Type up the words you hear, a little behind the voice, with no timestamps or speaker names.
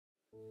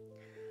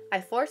I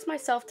forced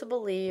myself to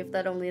believe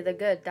that only the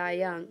good die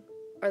young,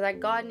 or that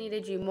God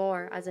needed you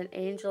more as an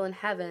angel in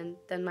heaven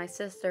than my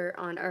sister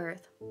on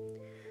earth.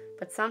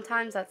 But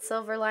sometimes that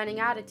silver lining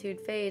attitude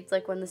fades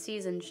like when the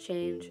seasons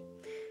change,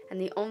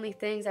 and the only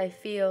things I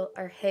feel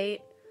are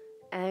hate,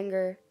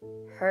 anger,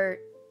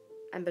 hurt,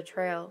 and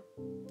betrayal.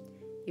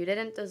 You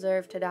didn't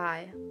deserve to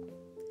die.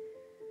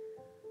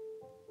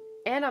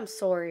 And I'm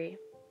sorry.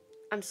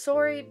 I'm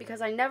sorry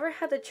because I never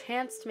had the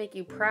chance to make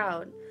you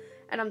proud.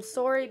 And I'm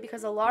sorry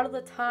because a lot of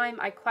the time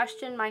I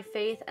question my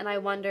faith and I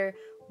wonder,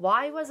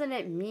 why wasn't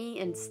it me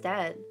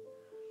instead?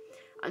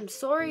 I'm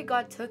sorry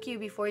God took you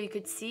before you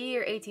could see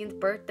your 18th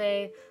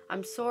birthday.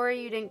 I'm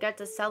sorry you didn't get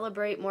to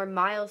celebrate more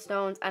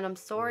milestones, and I'm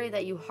sorry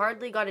that you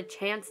hardly got a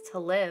chance to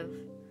live.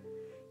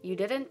 You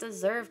didn't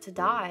deserve to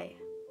die.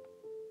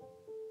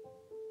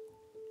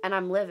 And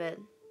I'm livid.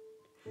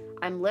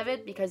 I'm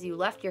livid because you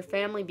left your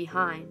family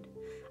behind.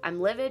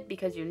 I'm livid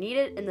because you're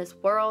needed in this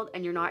world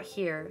and you're not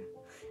here.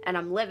 And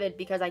I'm livid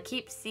because I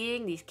keep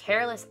seeing these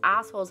careless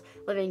assholes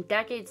living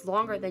decades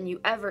longer than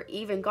you ever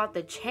even got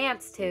the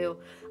chance to.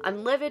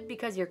 I'm livid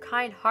because your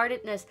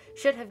kind-heartedness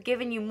should have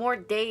given you more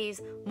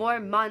days, more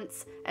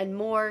months, and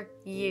more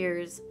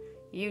years.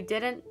 You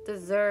didn't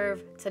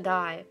deserve to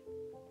die.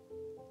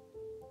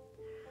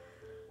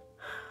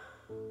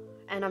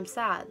 And I'm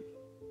sad.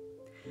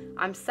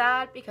 I'm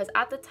sad because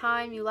at the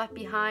time you left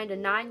behind a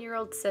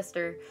 9-year-old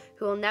sister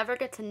who will never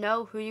get to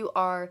know who you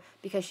are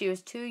because she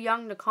was too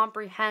young to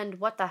comprehend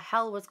what the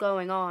hell was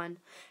going on.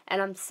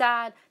 And I'm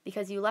sad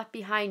because you left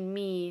behind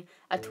me,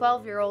 a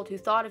 12-year-old who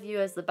thought of you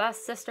as the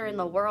best sister in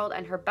the world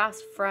and her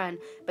best friend,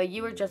 but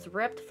you were just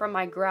ripped from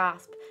my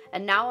grasp.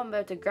 And now I'm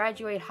about to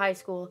graduate high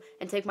school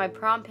and take my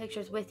prom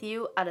pictures with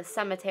you at a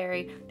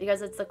cemetery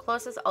because it's the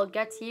closest I'll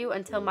get to you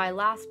until my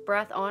last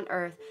breath on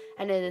earth,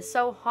 and it is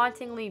so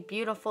hauntingly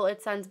beautiful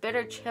it sends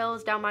bitter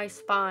chills down my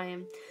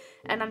spine.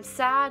 And I'm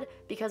sad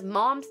because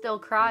Mom still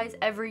cries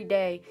every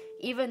day,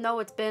 even though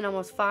it's been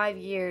almost 5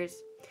 years.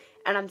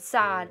 And I'm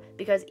sad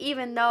because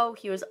even though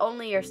he was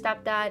only your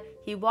stepdad,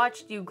 he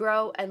watched you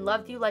grow and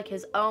loved you like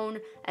his own,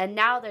 and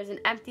now there's an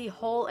empty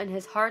hole in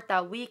his heart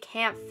that we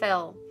can't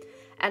fill.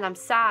 And I'm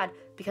sad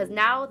because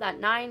now that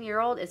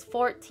 9-year-old is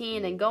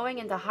 14 and going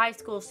into high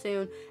school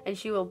soon, and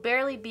she will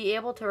barely be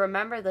able to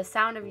remember the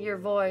sound of your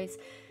voice.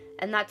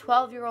 And that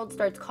 12-year-old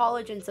starts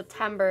college in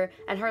September,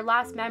 and her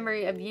last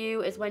memory of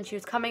you is when she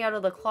was coming out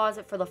of the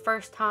closet for the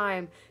first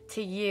time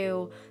to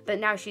you. But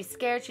now she's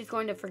scared she's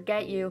going to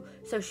forget you,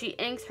 so she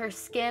inks her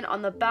skin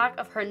on the back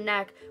of her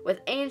neck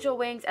with angel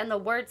wings and the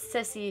word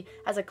sissy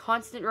as a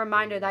constant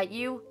reminder that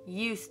you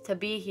used to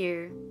be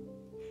here.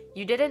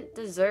 You didn't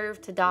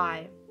deserve to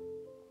die.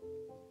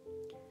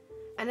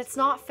 And it's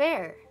not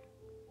fair.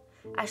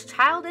 As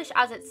childish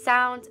as it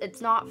sounds, it's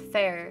not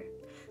fair.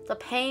 The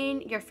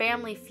pain your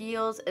family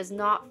feels is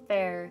not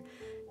fair.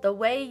 The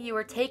way you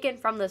were taken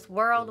from this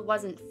world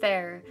wasn't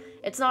fair.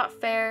 It's not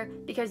fair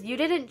because you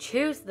didn't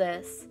choose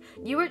this.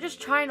 You were just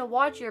trying to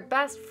watch your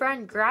best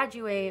friend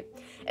graduate.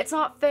 It's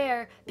not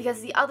fair because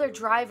the other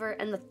driver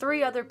and the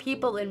 3 other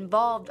people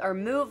involved are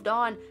moved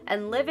on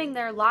and living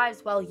their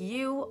lives while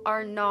you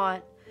are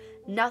not.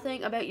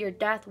 Nothing about your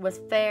death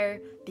was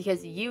fair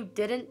because you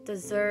didn't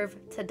deserve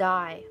to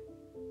die.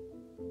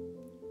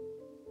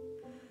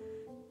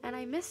 And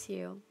I miss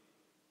you.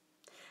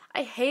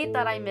 I hate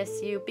that I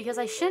miss you because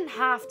I shouldn't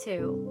have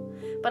to,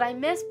 but I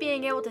miss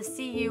being able to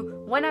see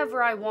you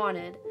whenever I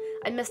wanted.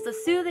 I miss the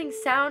soothing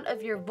sound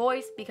of your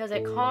voice because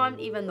it calmed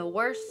even the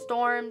worst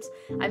storms.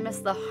 I miss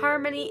the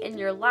harmony in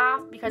your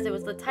laugh because it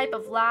was the type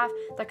of laugh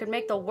that could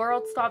make the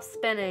world stop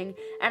spinning.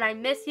 And I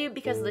miss you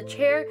because the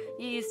chair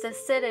you used to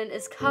sit in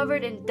is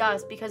covered in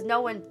dust because no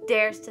one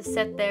dares to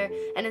sit there.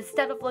 And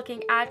instead of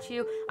looking at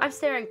you, I'm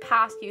staring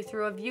past you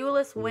through a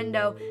viewless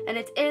window. And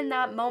it's in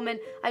that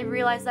moment I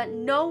realize that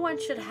no one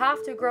should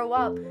have to grow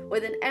up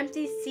with an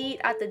empty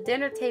seat at the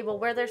dinner table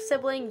where their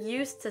sibling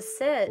used to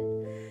sit.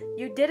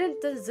 You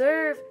didn't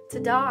deserve to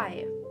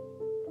die.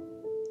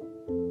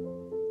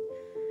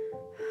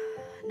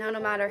 Now, no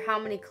matter how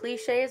many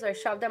cliches are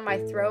shoved down my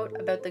throat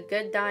about the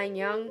good dying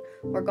young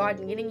or God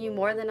needing you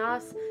more than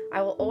us,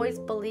 I will always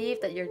believe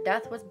that your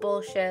death was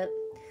bullshit.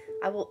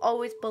 I will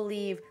always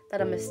believe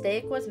that a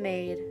mistake was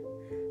made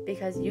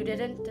because you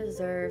didn't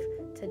deserve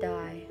to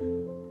die.